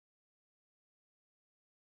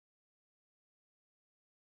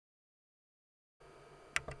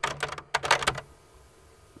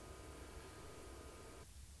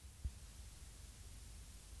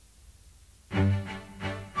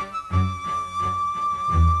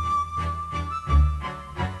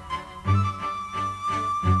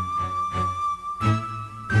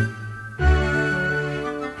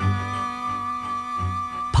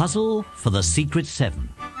Puzzle for the Secret Seven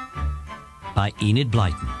by Enid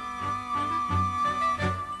Blyton.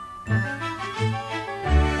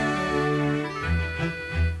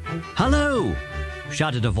 "Hello!"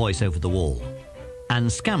 shouted a voice over the wall,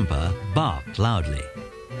 and Scamper barked loudly.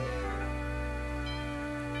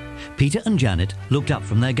 Peter and Janet looked up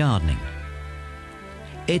from their gardening.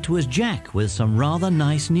 It was Jack with some rather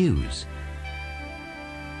nice news.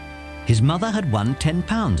 His mother had won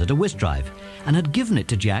 £10 at a whist drive and had given it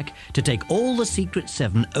to Jack to take all the Secret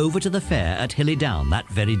Seven over to the fair at Hilly Down that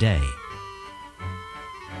very day.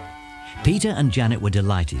 Peter and Janet were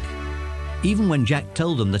delighted, even when Jack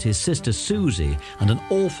told them that his sister Susie and an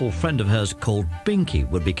awful friend of hers called Binky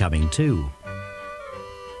would be coming too.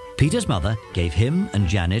 Peter's mother gave him and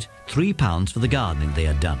Janet £3 for the gardening they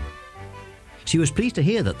had done. She was pleased to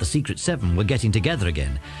hear that the Secret Seven were getting together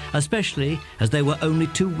again, especially as there were only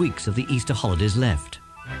 2 weeks of the Easter holidays left.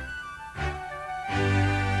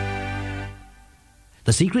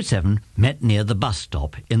 The Secret Seven met near the bus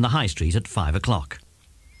stop in the High Street at 5 o'clock.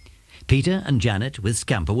 Peter and Janet with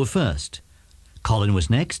Scamper were first. Colin was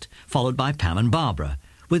next, followed by Pam and Barbara,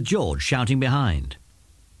 with George shouting behind.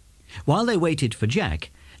 While they waited for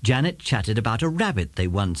Jack, Janet chatted about a rabbit they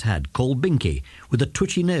once had called Binky, with a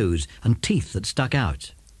twitchy nose and teeth that stuck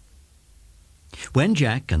out. When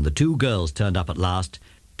Jack and the 2 girls turned up at last,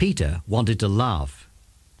 Peter wanted to laugh.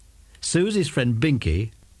 Susie's friend Binky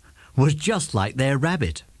was just like their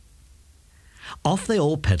rabbit. Off they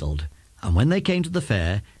all pedalled, and when they came to the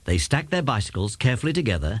fair, they stacked their bicycles carefully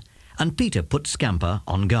together, and Peter put Scamper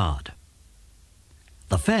on guard.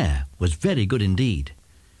 The fair was very good indeed.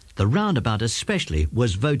 The roundabout especially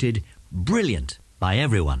was voted brilliant by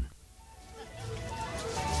everyone.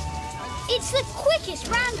 It's the quickest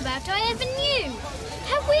roundabout I ever knew.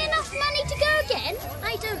 Have we enough money to go again?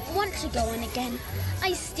 I don't want to go on again.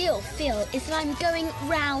 I still feel as though I'm going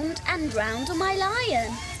round and round on my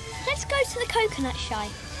lion. Let's go to the coconut shy.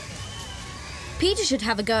 Peter should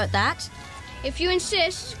have a go at that. If you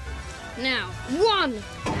insist. Now, 1.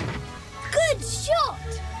 Good shot.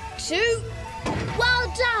 2.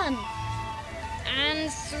 Well done.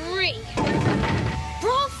 And 3.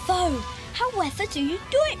 Bravo. However do you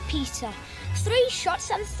do it, Peter? 3 shots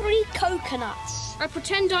and 3 coconuts. I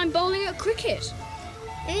pretend I'm bowling at cricket.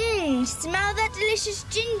 Smell that delicious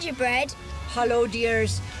gingerbread? Hello,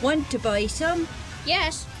 dears. Want to buy some?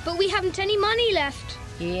 Yes, but we haven't any money left.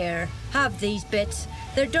 Here, have these bits.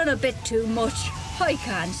 They're done a bit too much. I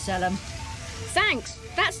can't sell them. Thanks.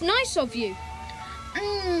 That's nice of you.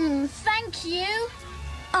 Thank you.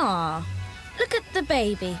 Ah, look at the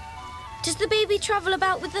baby. Does the baby travel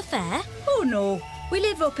about with the fair? Oh, no. We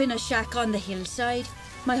live up in a shack on the hillside.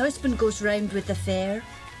 My husband goes round with the fair.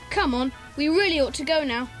 Come on, we really ought to go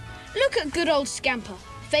now. Look at good old Scamper,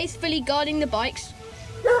 faithfully guarding the bikes.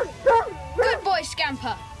 Good boy,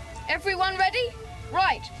 Scamper. Everyone ready?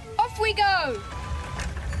 Right, off we go.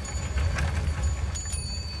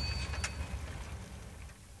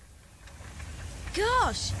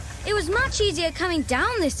 Gosh, it was much easier coming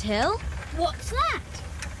down this hill. What's that?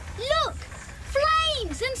 Look!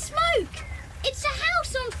 Flames and smoke! It's a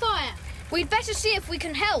house on fire! We'd better see if we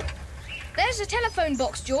can help. There's a telephone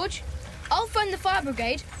box, George. I'll phone the fire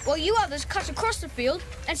brigade while you others cut across the field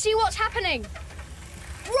and see what's happening.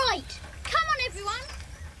 Right! Come on, everyone!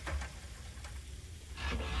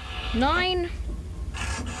 9.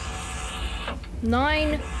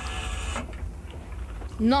 9.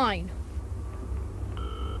 9.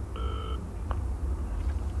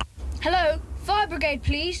 Hello, fire brigade,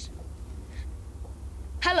 please.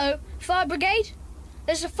 Hello, fire brigade.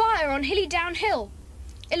 There's a fire on Hilly Down Hill.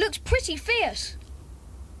 It looks pretty fierce.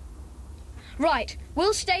 Right,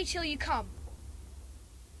 we'll stay till you come.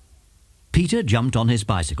 Peter jumped on his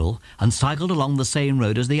bicycle and cycled along the same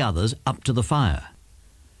road as the others up to the fire.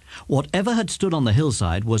 Whatever had stood on the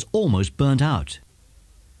hillside was almost burnt out.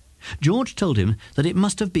 George told him that it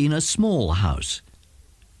must have been a small house.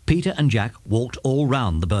 Peter and Jack walked all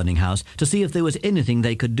round the burning house to see if there was anything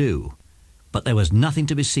they could do, but there was nothing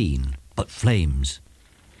to be seen but flames.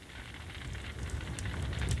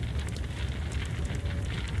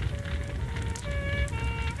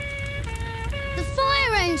 The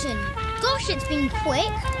fire engine! Gosh, it's been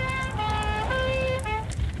quick.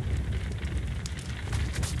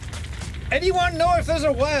 Anyone know if there's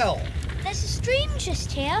a well? There's a stream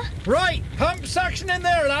just here. Right, pump suction in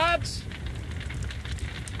there, lads.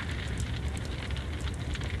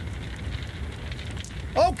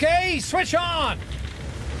 OK, switch on.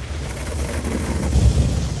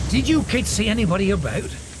 Did you kids see anybody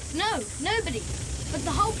about? No, nobody. But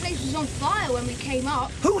the whole place was on fire when we came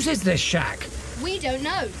up. Whose is this shack? We don't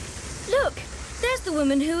know. Look, There's the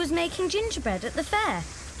woman who was making gingerbread at the fair.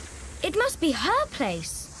 It must be her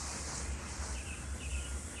place.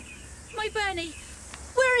 My Benny,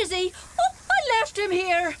 where is he? Oh, I left him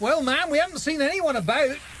here. Well, ma'am, we haven't seen anyone about.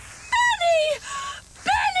 Benny!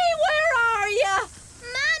 Benny, where are you?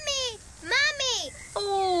 Mummy! Mummy!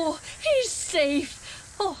 Oh, he's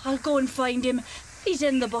safe. Oh, I'll go and find him. He's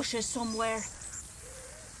in the bushes somewhere.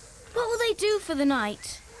 What will they do for the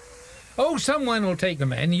night? Oh, someone will take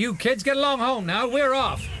them in. You kids get along home now. We're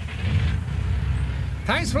off.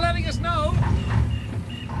 Thanks for letting us know.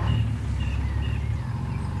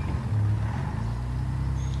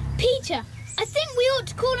 Peter, I think we ought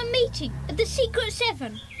to call a meeting at the Secret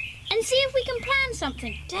Seven and see if we can plan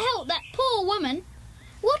something to help that poor woman.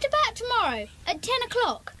 What about tomorrow at 10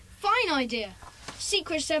 o'clock? Fine idea.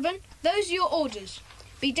 Secret 7, those are your orders.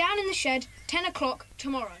 Be down in the shed 10 o'clock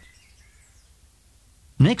tomorrow.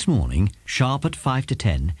 Next morning, sharp at 5 to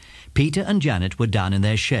 10, Peter and Janet were down in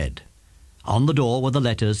their shed. On the door were the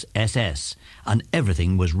letters SS, and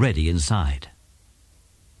everything was ready inside.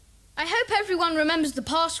 I hope everyone remembers the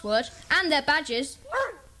password and their badges.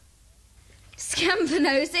 Scamper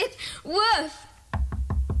knows it. Woof!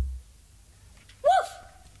 Woof!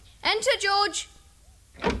 Enter, George.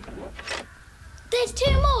 There's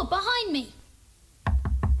 2 more behind me.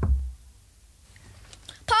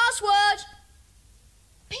 Password!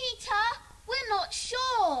 Peter, we're not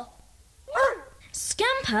sure.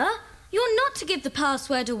 Scamper, you're not to give the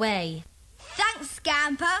password away. Thanks,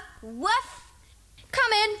 Scamper. Woof.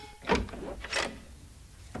 Come in.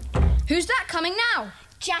 Who's that coming now?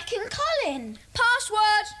 Jack and Colin.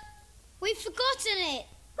 Password! We've forgotten it.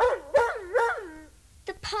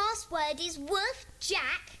 The password is Woof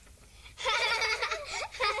Jack.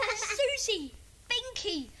 Susie,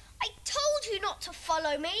 Binky, I told you not to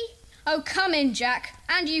follow me. Oh, come in, Jack.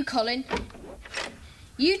 And you, Colin.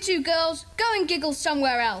 You 2 girls, go and giggle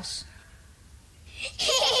somewhere else.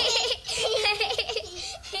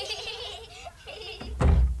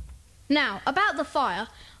 Now, about the fire,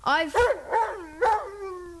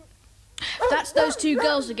 That's those 2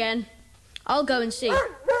 girls again. I'll go and see.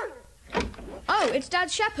 Oh, it's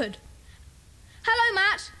Dad Shepherd. Hello,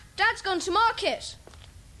 Matt. Dad's gone to market.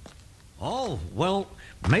 Oh, well,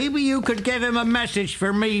 maybe you could give him a message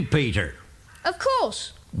for me, Peter. Of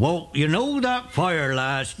course. Well, you know that fire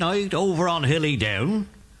last night over on Hilly Down?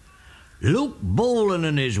 Luke Bolan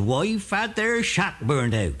and his wife had their shack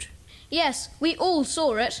burned out. Yes, we all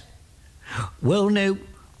saw it. Well, now,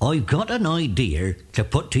 I've got an idea to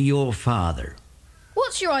put to your father.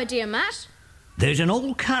 What's your idea, Matt? There's an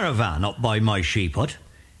old caravan up by my sheep hut.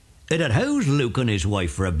 It'd house Luke and his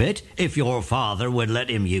wife for a bit, if your father would let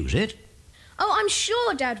him use it. Oh, I'm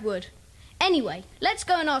sure Dad would. Anyway, let's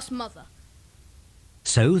go and ask Mother.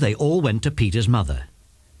 So they all went to Peter's mother.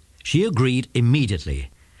 She agreed immediately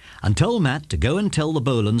and told Matt to go and tell the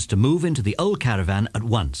Bolans to move into the old caravan at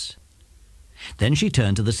once. Then she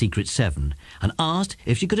turned to the Secret 7 and asked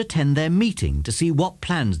if she could attend their meeting to see what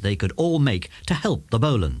plans they could all make to help the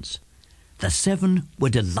Bolans. The 7 were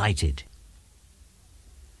delighted.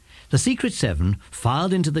 The Secret 7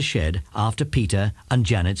 filed into the shed after Peter and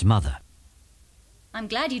Janet's mother. I'm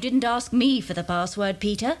glad you didn't ask me for the password,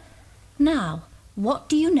 Peter. Now, what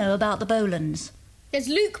do you know about the Bolans? There's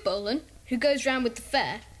Luke Bolan, who goes round with the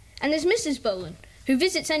fair, and there's Mrs. Bolan, who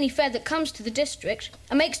visits any fair that comes to the district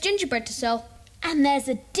and makes gingerbread to sell. And there's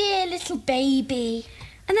a dear little baby.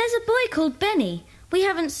 And there's a boy called Benny we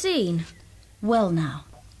haven't seen. Well now,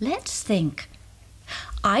 let's think.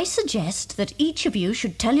 I suggest that each of you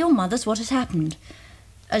should tell your mothers what has happened.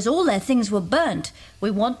 As all their things were burnt, we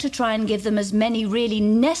want to try and give them as many really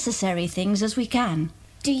necessary things as we can.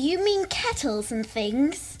 Do you mean kettles and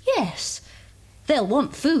things? Yes. They'll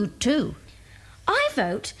want food too. I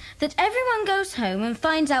vote that everyone goes home and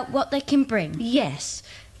finds out what they can bring. Yes.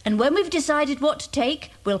 And when we've decided what to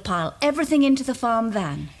take, we'll pile everything into the farm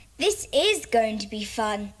van. This is going to be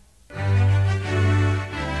fun.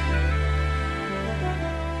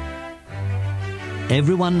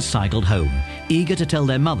 Everyone cycled home, eager to tell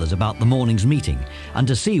their mothers about the morning's meeting and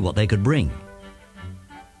to see what they could bring.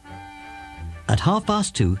 At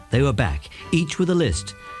 2:30, they were back, each with a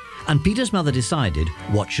list, and Peter's mother decided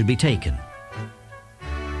what should be taken.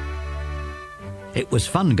 It was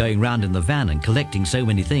fun going round in the van and collecting so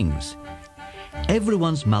many things.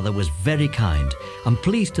 Everyone's mother was very kind and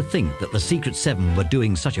pleased to think that the Secret 7 were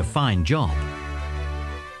doing such a fine job.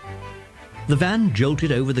 The van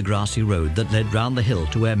jolted over the grassy road that led round the hill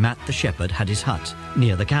to where Matt the shepherd had his hut,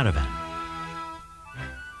 near the caravan.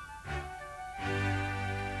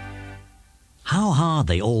 How hard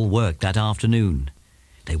they all worked that afternoon.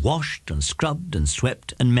 They washed and scrubbed and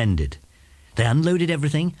swept and mended. They unloaded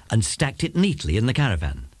everything and stacked it neatly in the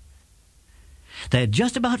caravan. They had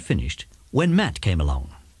just about finished when Matt came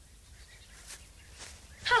along.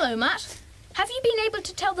 Hello, Matt. Have you been able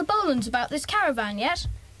to tell the Bolans about this caravan yet?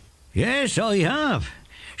 Yes, I have.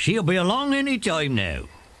 She'll be along any time now.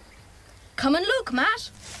 Come and look, Matt.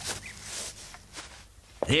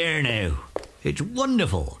 There now. It's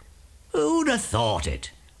wonderful. Who'd have thought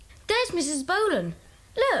it? There's Mrs. Bolan.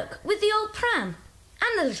 Look, with the old pram.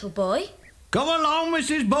 And the little boy. Come along,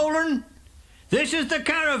 Mrs. Bolan. This is the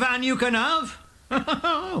caravan you can have.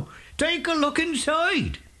 Take a look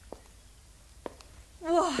inside.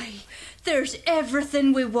 Why, there's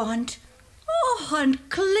everything we want. Oh, and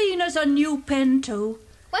clean as a new pen too.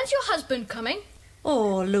 When's your husband coming?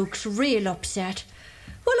 Oh, Luke's real upset.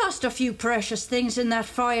 We lost a few precious things in that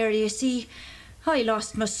fire, you see. I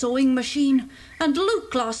lost my sewing machine, and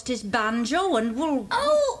Luke lost his banjo, and we'll...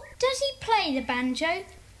 Oh, does he play the banjo?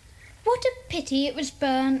 What a pity it was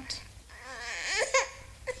burnt.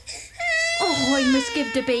 Oh, I must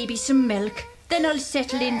give the baby some milk. Then I'll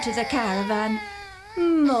settle into the caravan.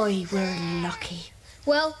 My, we're lucky.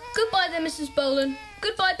 Well, goodbye then, Mrs. Bolan.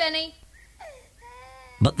 Goodbye, Benny.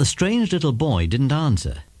 But the strange little boy didn't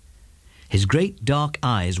answer. His great dark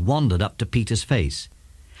eyes wandered up to Peter's face,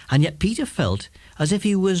 and yet Peter felt as if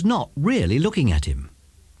he was not really looking at him.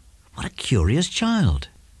 What a curious child!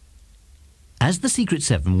 As the Secret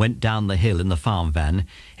Seven went down the hill in the farm van,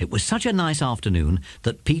 it was such a nice afternoon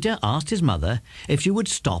that Peter asked his mother if she would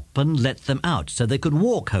stop and let them out so they could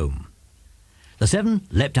walk home. The seven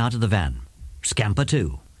leapt out of the van, Scamper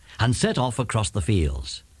too, and set off across the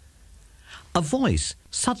fields. A voice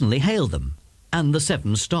suddenly hailed them, and the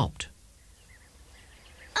seven stopped.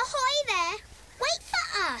 Ahoy there! Wait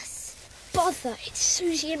for us! Bother, it's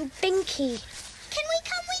Susie and Binky. Can we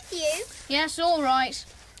come with you? Yes, all right.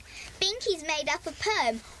 Binky's made up a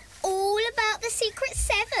poem all about the Secret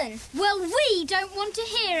Seven. Well, we don't want to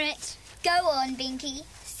hear it. Go on, Binky.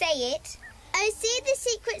 Say it. Oh, see the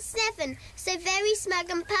Secret Seven, so very smug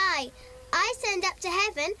and pie. I send up to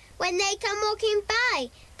heaven when they come walking by.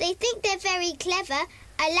 They think they're very clever.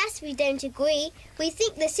 Alas, we don't agree. We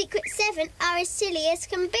think the Secret Seven are as silly as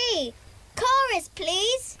can be. Chorus,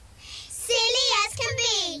 please. Silly as can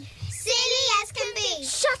be. Silly as can be.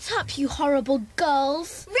 Shut up, you horrible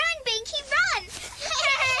girls. Run, Binky, run!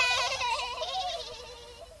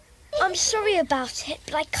 I'm sorry about it,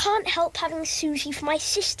 but I can't help having Susie for my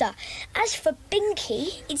sister. As for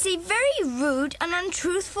Binky... It's a very rude and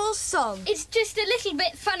untruthful song. It's just a little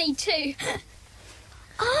bit funny too.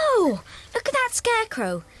 Oh, look at that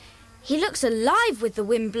scarecrow. He looks alive with the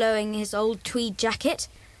wind blowing his old tweed jacket.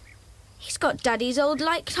 He's got Daddy's old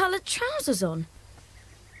light-coloured trousers on.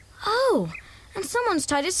 Oh, and someone's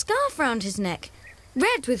tied a scarf round his neck,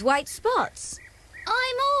 red with white spots.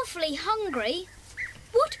 I'm awfully hungry.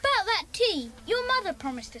 What about that tea your mother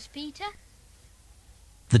promised us, Peter?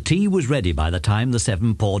 The tea was ready by the time the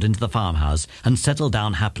seven poured into the farmhouse and settled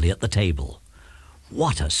down happily at the table.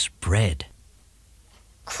 What a spread!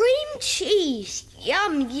 Cream cheese.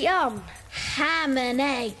 Yum, yum. Ham and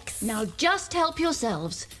eggs. Now just help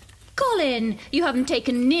yourselves. Colin, you haven't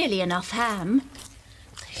taken nearly enough ham.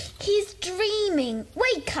 He's dreaming.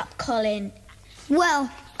 Wake up, Colin.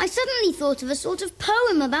 Well, I suddenly thought of a sort of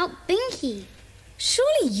poem about Binky.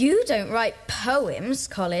 Surely you don't write poems,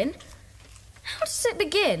 Colin. How does it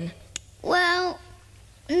begin? Well,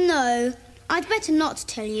 no. I'd better not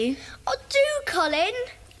tell you. Oh, do, Colin.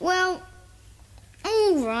 Well,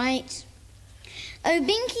 all right. Oh,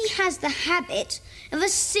 Binky has the habit of a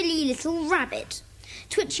silly little rabbit,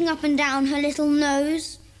 twitching up and down her little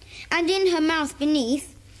nose, and in her mouth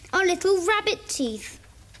beneath are little rabbit teeth.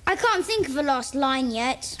 I can't think of the last line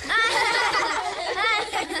yet.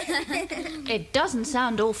 It doesn't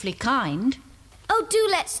sound awfully kind. Oh, do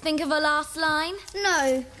let's think of a last line.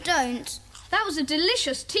 No, don't. That was a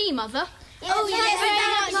delicious tea, Mother. Oh,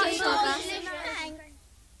 yes,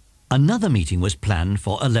 Another meeting was planned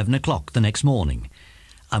for 11 o'clock the next morning,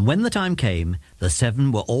 and when the time came, the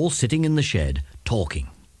seven were all sitting in the shed, talking.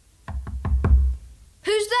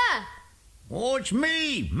 Who's there? Oh, it's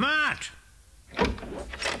me, Matt.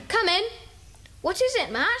 Come in. What is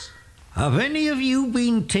it, Matt? Have any of you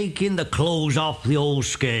been taking the clothes off the old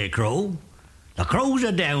scarecrow? The crows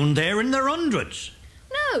are down there in their hundreds.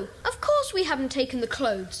 No, of course we haven't taken the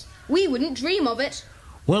clothes. We wouldn't dream of it.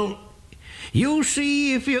 Well, you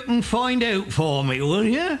see if you can find out for me, will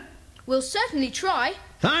you? We'll certainly try.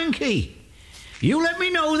 Thank ye. You let me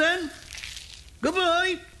know then.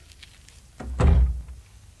 Goodbye.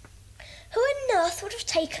 Who on earth would have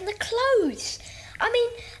taken the clothes? I mean,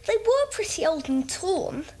 they were pretty old and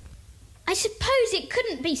torn. I suppose it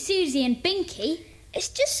couldn't be Susie and Binky. It's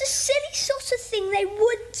just a silly sort of thing they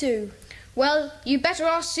would do. Well, you better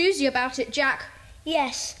ask Susie about it, Jack.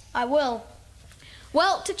 Yes, I will.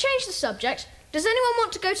 Well, to change the subject, does anyone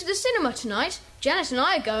want to go to the cinema tonight? Janet and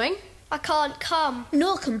I are going. I can't come.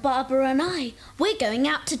 Nor can Barbara and I. We're going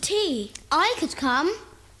out to tea. I could come.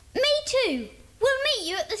 Me too. We'll meet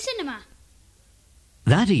you at the cinema.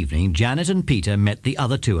 That evening, Janet and Peter met the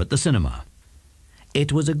other two at the cinema.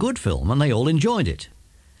 It was a good film and they all enjoyed it.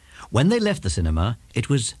 When they left the cinema, it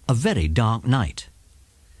was a very dark night.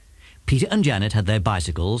 Peter and Janet had their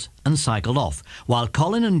bicycles and cycled off, while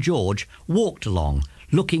Colin and George walked along,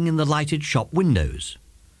 looking in the lighted shop windows.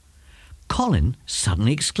 Colin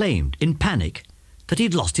suddenly exclaimed, in panic, that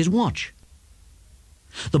he'd lost his watch.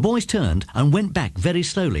 The boys turned and went back very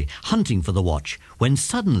slowly, hunting for the watch, when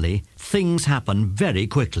suddenly things happened very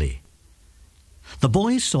quickly. The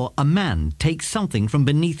boys saw a man take something from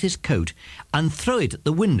beneath his coat and throw it at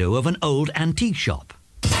the window of an old antique shop.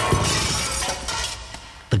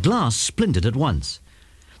 The glass splintered at once.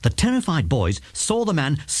 The terrified boys saw the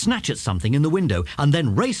man snatch at something in the window and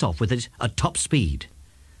then race off with it at top speed.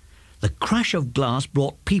 The crash of glass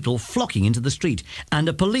brought people flocking into the street, and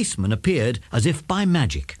a policeman appeared as if by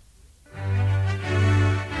magic.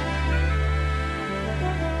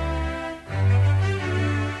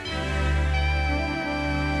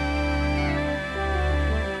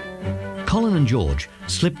 Colin and George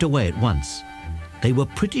slipped away at once. They were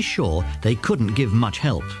pretty sure they couldn't give much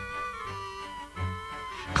help.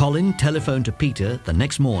 Colin telephoned to Peter the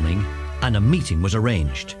next morning, and a meeting was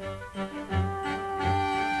arranged.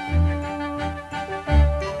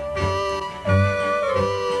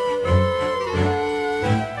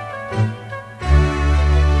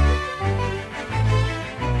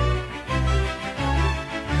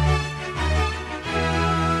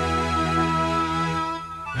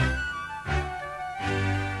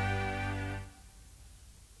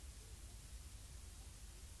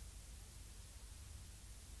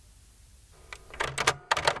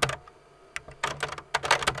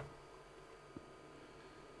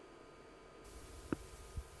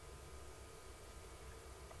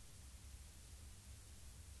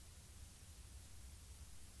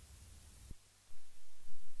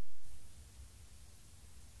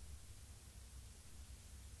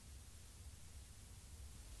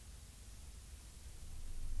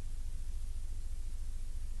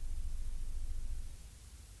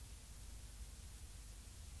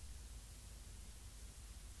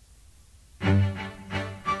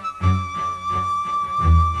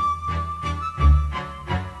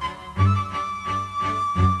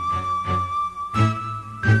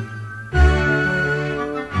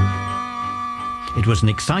 It was an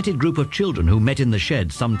excited group of children who met in the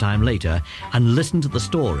shed some time later and listened to the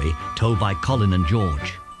story told by Colin and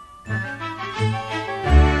George.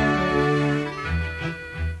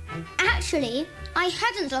 Actually, I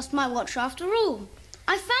hadn't lost my watch after all.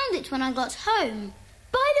 I found it when I got home.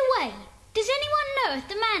 By the way, does anyone know if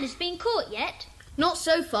the man has been caught yet? Not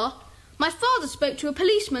so far. My father spoke to a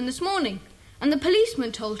policeman this morning, and the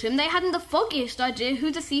policeman told him they hadn't the foggiest idea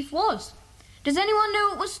who the thief was. Does anyone know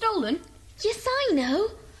what was stolen? Yes, I know.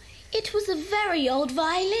 It was a very old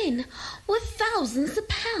violin, worth thousands of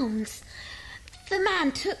pounds. The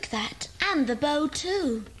man took that, and the bow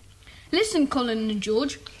too. Listen, Colin and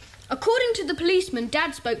George. According to the policeman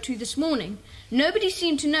Dad spoke to this morning, nobody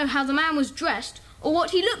seemed to know how the man was dressed or what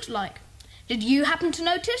he looked like. Did you happen to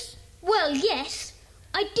notice? Well, yes.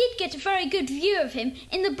 I did get a very good view of him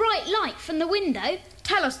in the bright light from the window.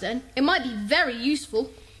 Tell us then. It might be very useful.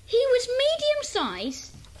 He was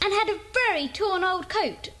medium-sized and had a very torn old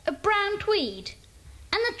coat of brown tweed.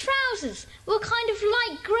 And the trousers were kind of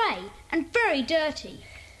light grey and very dirty.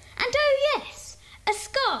 And oh yes, a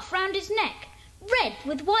scarf round his neck, red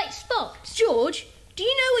with white spots. George, do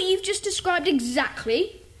you know what you've just described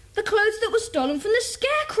exactly? The clothes that were stolen from the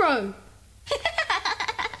Scarecrow.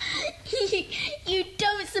 You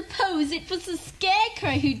don't suppose it was the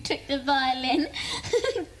Scarecrow who took the violin,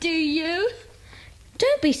 do you?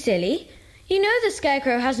 Don't be silly. You know the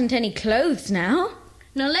Scarecrow hasn't any clothes now.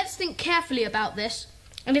 Now let's think carefully about this.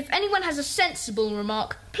 And if anyone has a sensible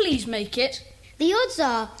remark, please make it. The odds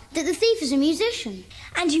are that the thief is a musician.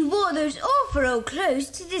 And he wore those awful old clothes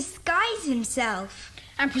to disguise himself.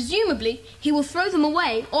 And presumably he will throw them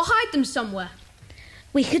away or hide them somewhere.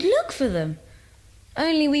 We could look for them.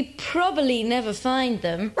 Only we probably never find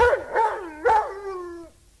them.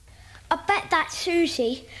 I bet that's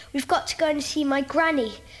Susie. We've got to go and see my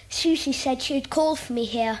granny. Susie said she'd call for me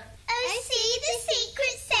here. Oh, see the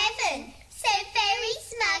secret 7, so very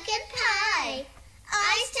smug and pie.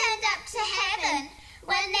 Eyes turned up to heaven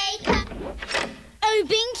when they come...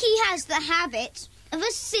 has the habit of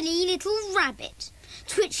a silly little rabbit,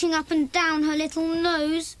 twitching up and down her little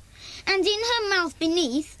nose, and in her mouth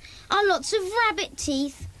beneath are lots of rabbit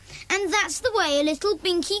teeth, and that's the way a little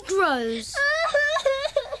Binky grows.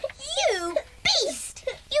 You beast!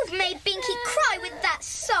 You've made Binky cry with that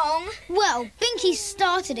song. Well, Binky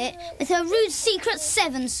started it with her rude Secret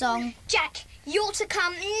 7 song. Jack, you're to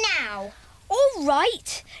come now. All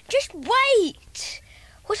right, just wait.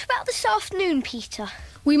 What about this afternoon, Peter?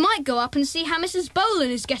 We might go up and see how Mrs. Bolan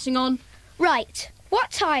is getting on. Right,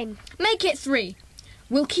 what time? Make it 3.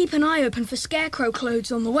 We'll keep an eye open for scarecrow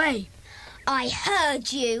clothes on the way. I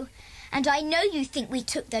heard you. And I know you think we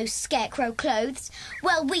took those scarecrow clothes.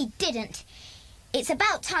 Well, we didn't. It's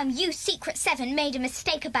about time you Secret 7 made a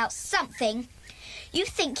mistake about something. You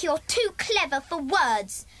think you're too clever for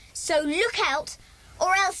words. So look out,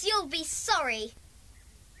 or else you'll be sorry.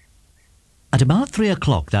 At about 3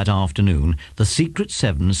 o'clock that afternoon, the Secret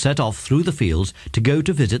 7 set off through the fields to go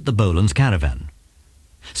to visit the Bolans' caravan.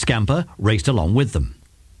 Scamper raced along with them.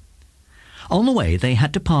 On the way, they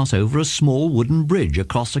had to pass over a small wooden bridge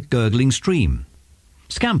across a gurgling stream.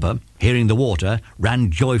 Scamper, hearing the water,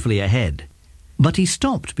 ran joyfully ahead. But he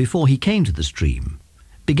stopped before he came to the stream,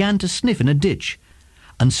 began to sniff in a ditch,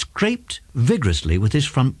 and scraped vigorously with his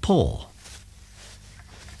front paw.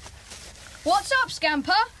 What's up,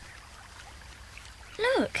 Scamper?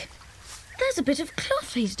 Look, there's a bit of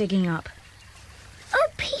cloth he's digging up. Oh,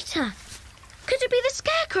 Peter, could it be the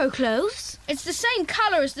scarecrow clothes? It's the same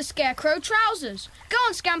colour as the scarecrow trousers. Go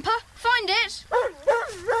on, Scamper, find it.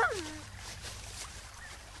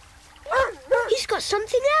 He's got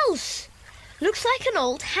something else. Looks like an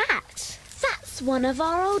old hat. That's one of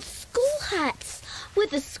our old school hats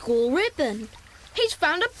with a school ribbon. He's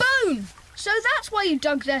found a bone. So that's why you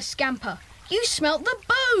dug there, Scamper. You smelt the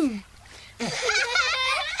bone.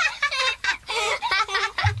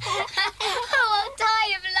 Oh, I'm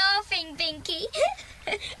tired of laughing, Binky.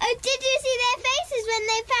 Oh, did you see their faces when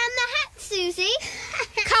they found the hat, Susie?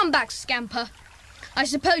 Come back, Scamper. I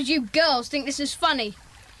suppose you girls think this is funny.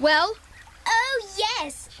 Well? Oh,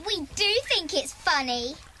 yes, we do think it's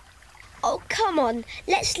funny. Oh, come on,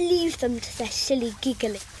 let's leave them to their silly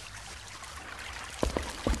giggling.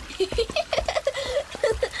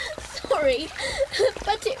 Sorry,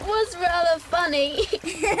 but it was rather funny.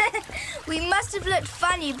 We must have looked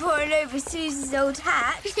funny poring over Susie's old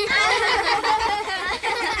hat.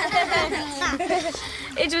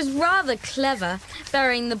 It was rather clever,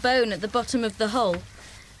 burying the bone at the bottom of the hole.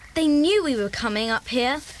 They knew we were coming up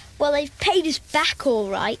here. Well, they've paid us back all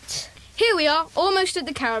right. Here we are, almost at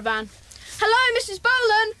the caravan. Hello, Mrs.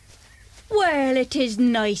 Bolan. Well, it is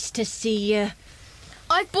nice to see you.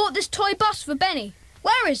 I've bought this toy bus for Benny.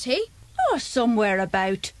 Where is he? Oh, somewhere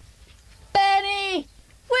about. Benny,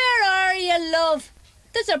 where are you, love?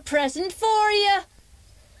 There's a present for you.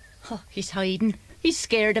 Oh, he's hiding. He's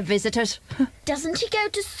scared of visitors. Doesn't he go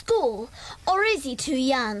to school, or is he too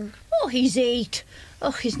young? Oh, he's 8.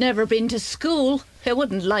 Oh, he's never been to school. He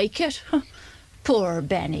wouldn't like it. Poor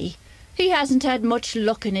Benny. He hasn't had much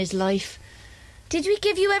luck in his life. Did we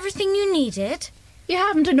give you everything you needed? You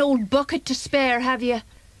haven't an old bucket to spare, have you?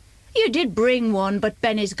 You did bring one, but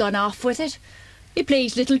Benny's gone off with it. He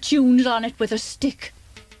plays little tunes on it with a stick.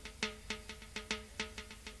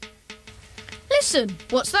 Listen,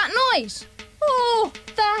 what's that noise? Oh,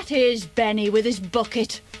 that is Benny with his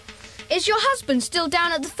bucket. Is your husband still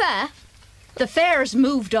down at the fair? The fair's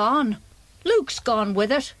moved on. Luke's gone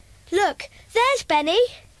with it. Look, there's Benny.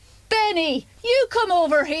 Benny, you come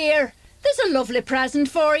over here. There's a lovely present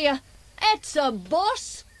for you. It's a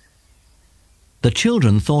bus. The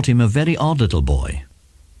children thought him a very odd little boy.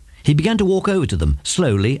 He began to walk over to them,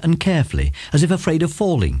 slowly and carefully, as if afraid of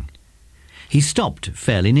falling. He stopped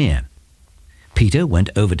fairly near. Peter went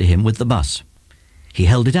over to him with the bus. He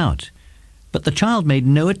held it out, but the child made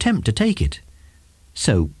no attempt to take it.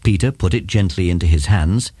 So Peter put it gently into his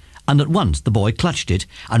hands, and at once the boy clutched it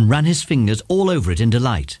and ran his fingers all over it in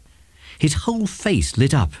delight. His whole face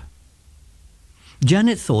lit up.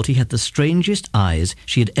 Janet thought he had the strangest eyes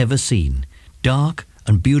she had ever seen, dark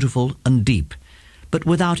and beautiful and deep, but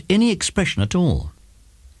without any expression at all.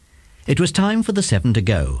 It was time for the 7 to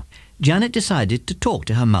go. Janet decided to talk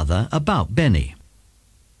to her mother about Benny.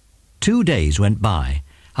 2 days went by,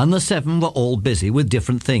 and the 7 were all busy with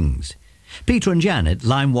different things. Peter and Janet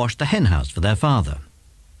lime-washed the hen house for their father.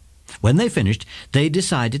 When they finished, they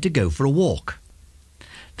decided to go for a walk.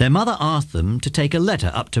 Their mother asked them to take a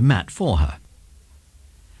letter up to Matt for her.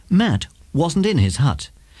 Matt wasn't in his hut,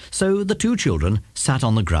 so the 2 children sat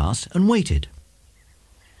on the grass and waited.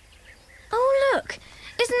 Oh, look!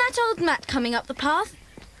 Isn't that old Matt coming up the path?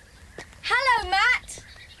 Hello, Matt.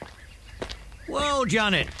 Well,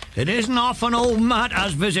 Janet, it isn't often old Matt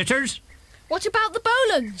has visitors. What about the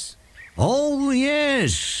Bolans? Oh,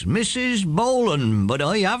 yes, Mrs. Bolan, but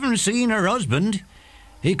I haven't seen her husband.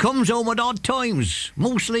 He comes home at odd times,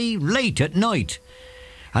 mostly late at night.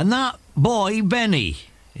 And that boy, Benny,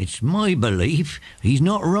 it's my belief he's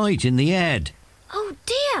not right in the head. Oh,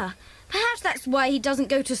 dear. Perhaps that's why he doesn't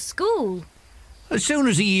go to school. As soon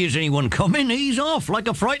as he hears anyone coming, he's off like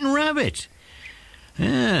a frightened rabbit.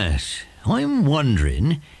 Yes, I'm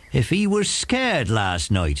wondering if he was scared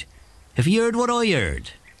last night, if he heard what I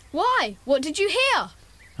heard. Why? What did you hear?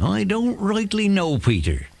 I don't rightly know,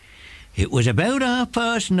 Peter. It was about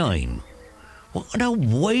 9:30. What a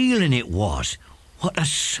wailing it was. What a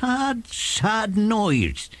sad, sad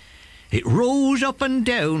noise. It rose up and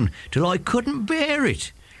down till I couldn't bear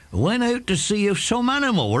it. I went out to see if some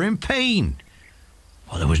animal were in pain.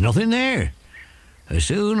 Well, there was nothing there. As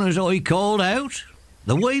soon as I called out,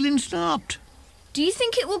 the wailing stopped. Do you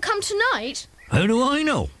think it will come tonight? How do I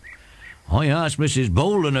know? I asked Mrs.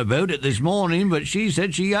 Bolan about it this morning, but she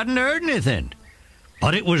said she hadn't heard anything.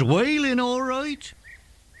 But it was wailing all right.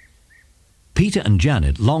 Peter and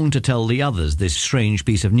Janet longed to tell the others this strange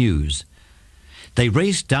piece of news. They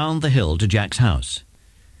raced down the hill to Jack's house.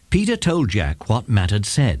 Peter told Jack what Matt had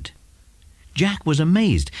said. Jack was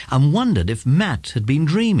amazed and wondered if Matt had been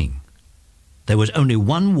dreaming. There was only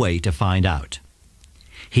one way to find out.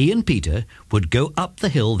 He and Peter would go up the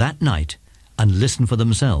hill that night and listen for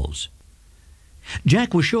themselves.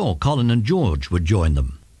 Jack was sure Colin and George would join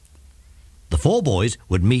them. The four boys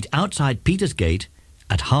would meet outside Peter's gate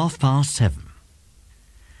at 7:30.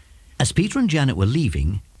 As Peter and Janet were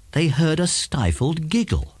leaving, they heard a stifled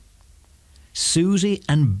giggle. Susie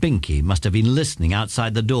and Binky must have been listening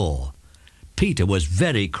outside the door. Peter was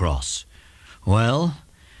very cross. Well,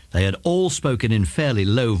 they had all spoken in fairly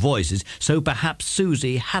low voices, so perhaps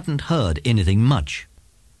Susie hadn't heard anything much.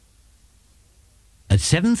 At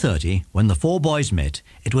 7:30, when the four boys met,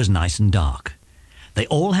 it was nice and dark. They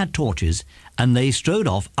all had torches, and they strode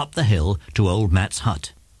off up the hill to old Matt's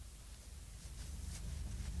hut.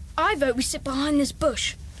 I vote we sit behind this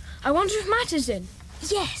bush. I wonder if Matt is in.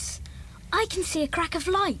 Yes, I can see a crack of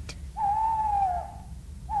light.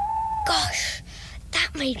 Gosh,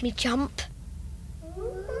 that made me jump.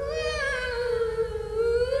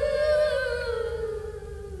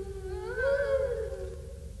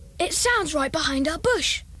 It sounds right behind our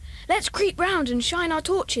bush. Let's creep round and shine our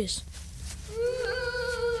torches.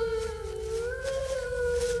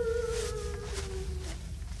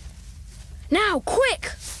 Now,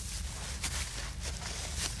 quick!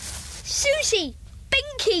 Susie!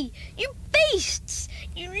 Binky! You beasts!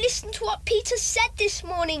 You listened to what Peter said this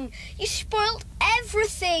morning. You spoilt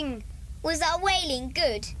everything. Was our wailing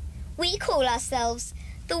good? We call ourselves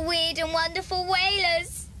the Weird and Wonderful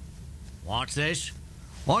Wailers. What's this?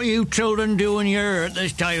 What are you children doing here at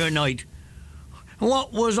this time of night?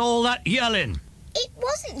 What was all that yelling? It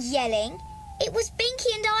wasn't yelling. It was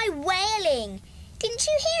Binky and I wailing. Didn't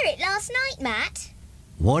you hear it last night, Matt?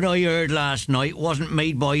 What I heard last night wasn't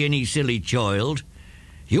made by any silly child.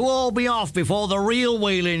 You all be off before the real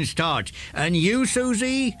wailing starts. And you,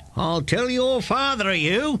 Susie, I'll tell your father,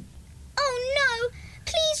 you. Oh, no.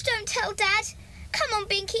 Please don't tell Dad. Come on,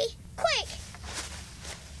 Binky. Quick.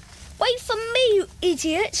 Wait for me, you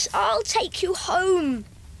idiots. I'll take you home.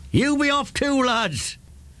 You be off too, lads.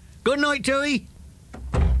 Good night, Tui.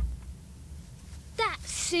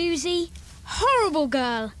 That's Susie. Horrible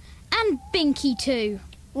girl. And Binky too.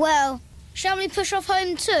 Well, shall we push off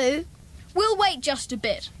home too? We'll wait just a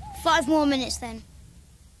bit. 5 more minutes then.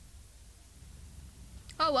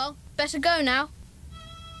 Oh well, better go now.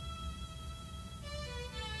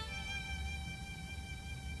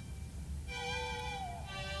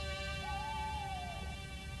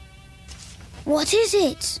 What is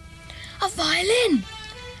it? A violin.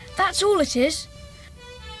 That's all it is.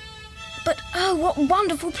 But oh, what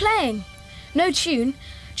wonderful playing. No tune,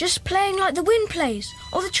 just playing like the wind plays,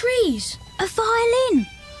 or the trees. A violin?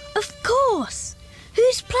 Of course.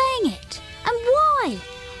 Who's playing it? And why?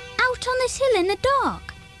 Out on this hill in the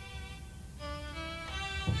dark.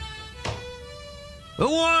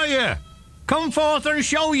 Who are you? Come forth and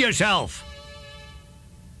show yourself.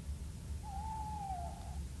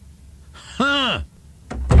 Huh?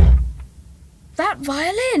 That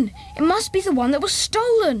violin. It must be the one that was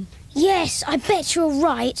stolen. Yes, I bet you're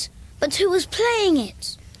right. But who was playing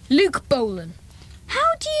it? Luke Bolan.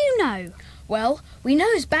 How do you know? Well, we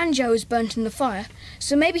know his banjo was burnt in the fire,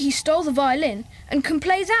 so maybe he stole the violin and can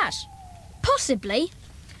play that. Possibly.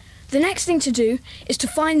 The next thing to do is to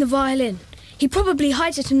find the violin. He probably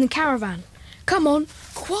hides it in the caravan. Come on,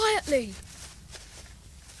 quietly.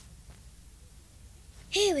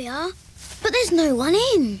 Here we are. But there's no one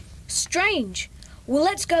in. Strange. Well,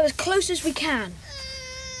 let's go as close as we can.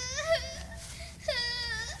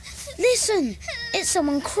 Listen, it's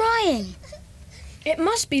someone crying. It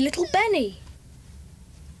must be little Benny.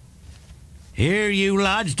 Here, you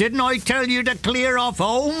lads, didn't I tell you to clear off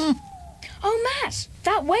home? Oh, Matt,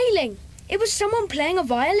 that wailing. It was someone playing a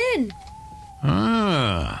violin.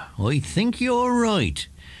 Ah, I think you're right.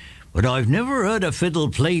 But I've never heard a fiddle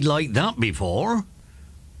played like that before.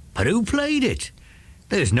 But who played it?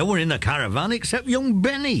 There's no one in the caravan except young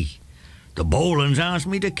Benny. The Bolans asked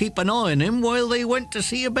me to keep an eye on him while they went to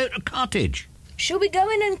see about a cottage. Shall we go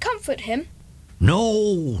in and comfort him?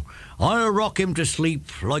 No, I'll rock him to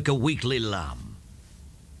sleep like a weakly lamb.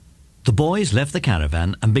 The boys left the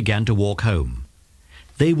caravan and began to walk home.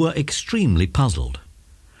 They were extremely puzzled.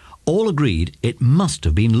 All agreed it must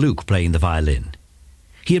have been Luke playing the violin.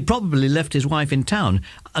 He had probably left his wife in town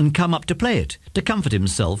and come up to play it, to comfort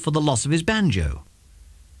himself for the loss of his banjo.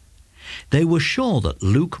 They were sure that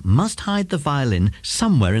Luke must hide the violin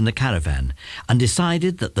somewhere in the caravan and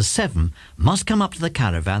decided that the 7 must come up to the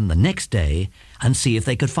caravan the next day and see if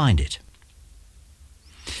they could find it.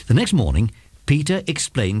 The next morning, Peter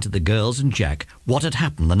explained to the girls and Jack what had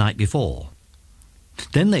happened the night before.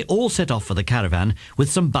 Then they all set off for the caravan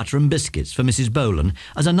with some butter and biscuits for Mrs. Bolan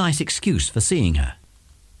as a nice excuse for seeing her.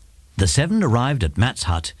 The 7 arrived at Matt's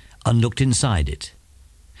hut and looked inside it.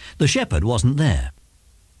 The shepherd wasn't there.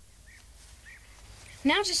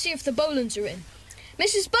 Now to see if the Bolans are in.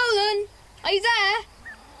 Mrs. Bolan, are you there?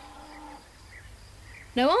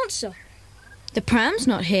 No answer. The pram's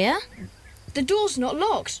not here. The door's not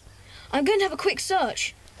locked. I'm going to have a quick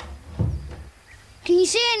search. Can you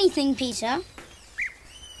see anything, Peter?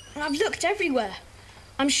 I've looked everywhere.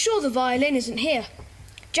 I'm sure the violin isn't here.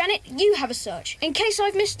 Janet, you have a search, in case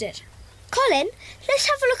I've missed it. Colin, let's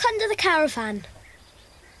have a look under the caravan.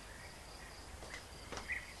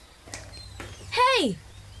 Hey,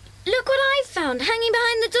 look what I've found hanging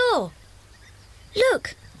behind the door.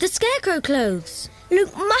 Look, the scarecrow clothes.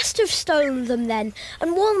 Luke must have stolen them then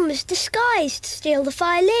and worn them as disguise to steal the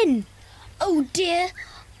violin. Oh dear,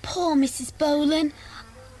 poor Mrs. Bolan.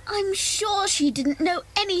 I'm sure she didn't know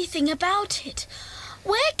anything about it.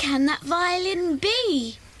 Where can that violin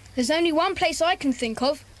be? There's only one place I can think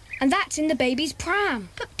of, and that's in the baby's pram.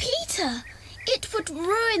 But Peter, it would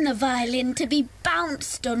ruin the violin to be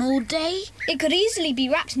bounced on all day. It could easily be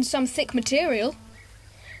wrapped in some thick material.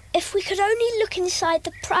 If we could only look inside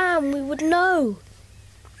the pram, we would know.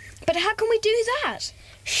 But how can we do that?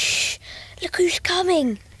 Shh! Look who's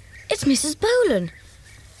coming. It's Mrs. Bolan.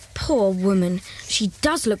 Poor woman, she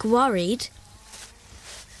does look worried.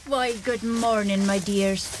 Why, good morning, my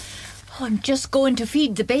dears. Oh, I'm just going to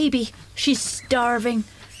feed the baby. She's starving.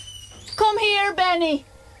 Come here, Benny.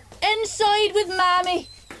 Inside with Mammy.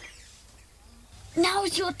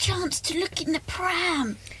 Now's your chance to look in the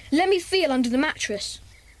pram. Let me feel under the mattress.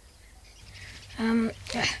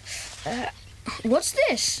 What's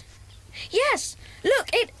this? Yes, look,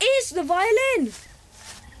 it is the violin.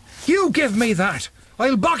 You give me that.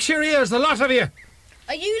 I'll box your ears, the lot of you.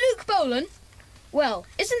 Are you Luke Bolan? Well,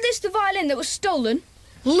 isn't this the violin that was stolen?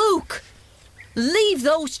 Luke, leave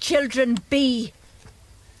those children be.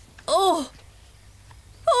 Oh,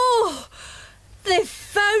 they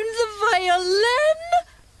found the violin.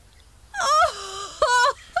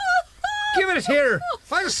 Oh. Give it here.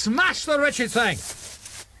 I'll smash the wretched thing.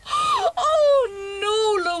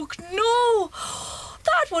 Oh, no, Luke, no.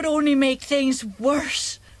 That would only make things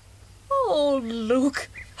worse. Oh, Luke,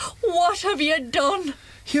 what have you done?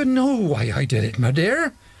 You know why I did it, my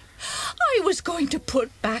dear. I was going to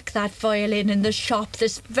put back that violin in the shop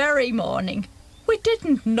this very morning. We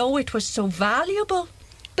didn't know it was so valuable.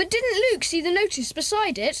 But didn't Luke see the notice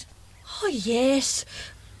beside it? Oh, yes,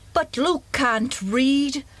 but Luke can't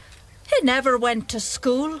read. He never went to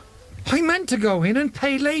school. I meant to go in and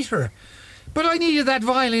pay later, but I needed that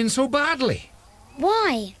violin so badly.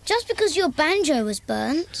 Why? Just because your banjo was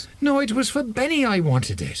burnt? No, it was for Benny I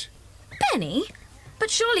wanted it. Benny? But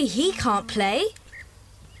surely he can't play.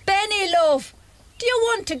 Benny, love, do you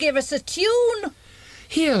want to give us a tune?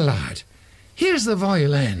 Here, lad, here's the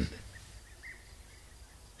violin.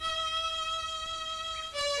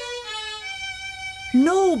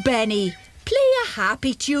 No, Benny, play a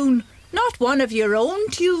happy tune, not one of your own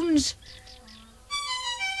tunes.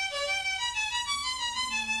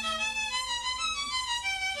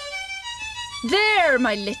 There,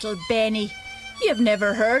 my little Benny. You've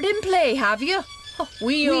never heard him play, have you? Oh,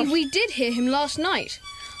 we did hear him last night.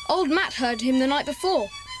 Old Matt heard him the night before.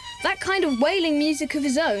 That kind of wailing music of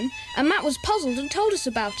his own, and Matt was puzzled and told us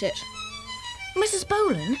about it. Mrs.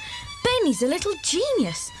 Bolan, Benny's a little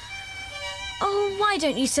genius. Oh, why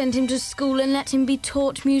don't you send him to school and let him be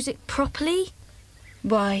taught music properly?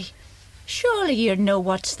 Why, surely you know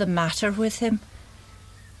what's the matter with him.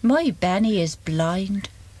 My Benny is blind.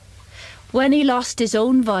 When he lost his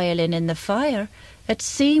own violin in the fire, it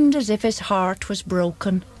seemed as if his heart was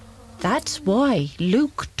broken. That's why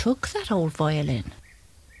Luke took that old violin.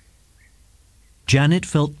 Janet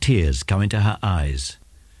felt tears come into her eyes.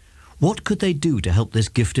 What could they do to help this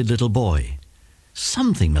gifted little boy?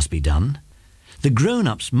 Something must be done. The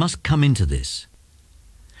grown-ups must come into this.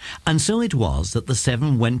 And so it was that the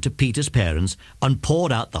 7 went to Peter's parents and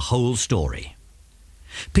poured out the whole story.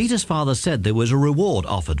 Peter's father said there was a reward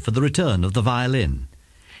offered for the return of the violin,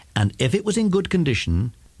 and if it was in good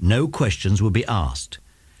condition, no questions would be asked,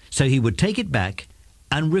 so he would take it back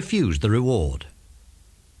and refuse the reward.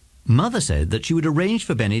 Mother said that she would arrange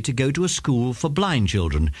for Benny to go to a school for blind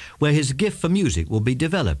children where his gift for music would be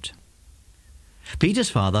developed. Peter's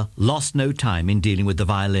father lost no time in dealing with the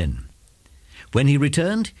violin. When he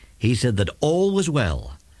returned, he said that all was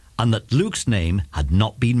well and that Luke's name had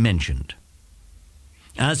not been mentioned.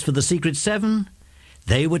 As for the Secret 7,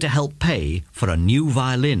 they were to help pay for a new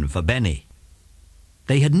violin for Benny.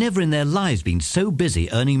 They had never in their lives been so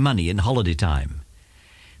busy earning money in holiday time.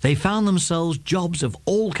 They found themselves jobs of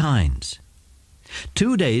all kinds.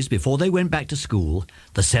 2 days before they went back to school,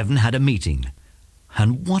 the 7 had a meeting.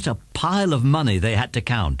 And what a pile of money they had to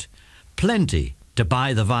count. Plenty to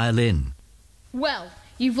buy the violin. Well,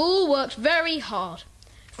 you've all worked very hard.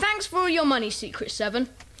 Thanks for all your money, Secret 7.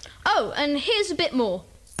 Oh, and here's a bit more.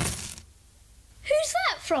 Who's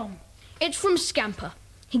that from? It's from Scamper.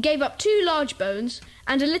 He gave up 2 large bones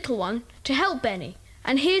and a little one to help Benny,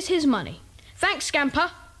 and here's his money. Thanks,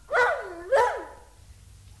 Scamper.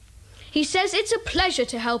 He says it's a pleasure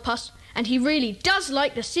to help us, and he really does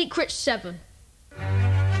like the Secret 7.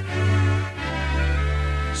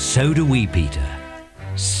 So do we, Peter.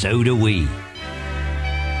 So do we.